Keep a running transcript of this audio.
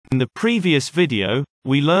In the previous video,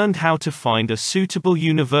 we learned how to find a suitable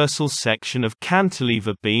universal section of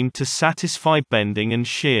cantilever beam to satisfy bending and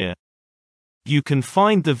shear. You can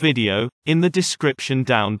find the video in the description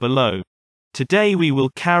down below. Today we will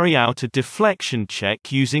carry out a deflection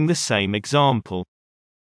check using the same example.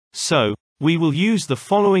 So, we will use the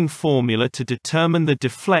following formula to determine the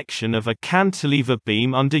deflection of a cantilever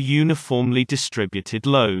beam under uniformly distributed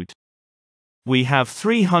load. We have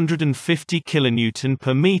 350 kN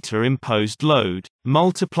per meter imposed load,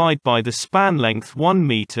 multiplied by the span length 1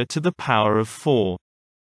 meter to the power of 4.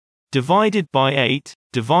 Divided by 8,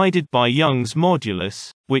 divided by Young's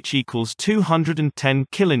modulus, which equals 210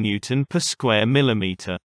 kN per square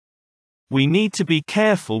millimeter. We need to be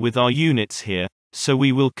careful with our units here, so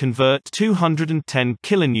we will convert 210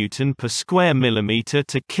 kN per square millimeter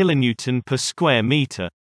to kilonewton per square meter,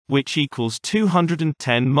 which equals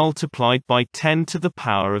 210 multiplied by 10 to the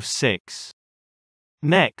power of 6.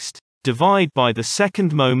 Next, divide by the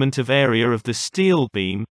second moment of area of the steel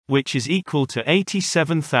beam, which is equal to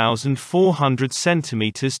 87,400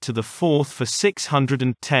 centimeters to the fourth for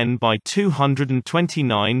 610 by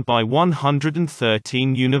 229 by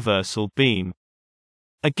 113 universal beam.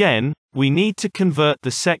 Again, we need to convert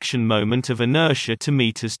the section moment of inertia to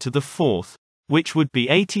meters to the fourth, which would be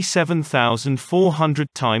 87,400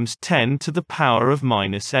 times 10 to the power of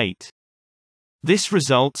 -8. This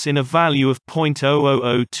results in a value of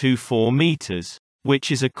 0.00024 meters, which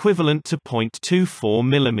is equivalent to 0.24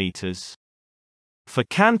 millimeters. For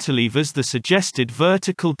cantilevers, the suggested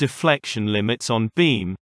vertical deflection limits on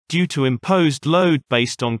beam, due to imposed load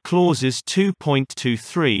based on clauses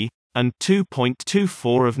 2.23 and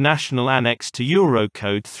 2.24 of National Annex to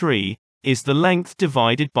Eurocode 3, is the length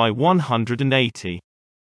divided by 180.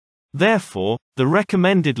 Therefore, the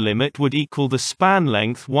recommended limit would equal the span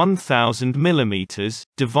length 1000 mm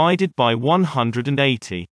divided by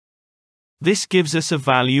 180. This gives us a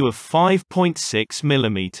value of 5.6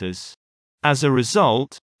 mm. As a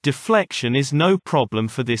result, deflection is no problem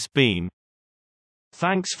for this beam.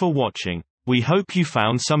 Thanks for watching. We hope you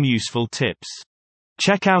found some useful tips.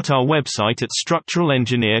 Check out our website at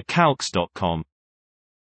structuralengineercalcs.com.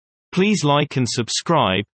 Please like and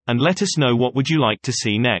subscribe, and let us know what would you like to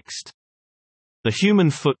see next. The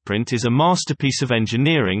human footprint is a masterpiece of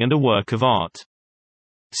engineering and a work of art.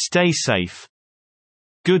 Stay safe.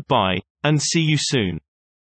 Goodbye, and see you soon.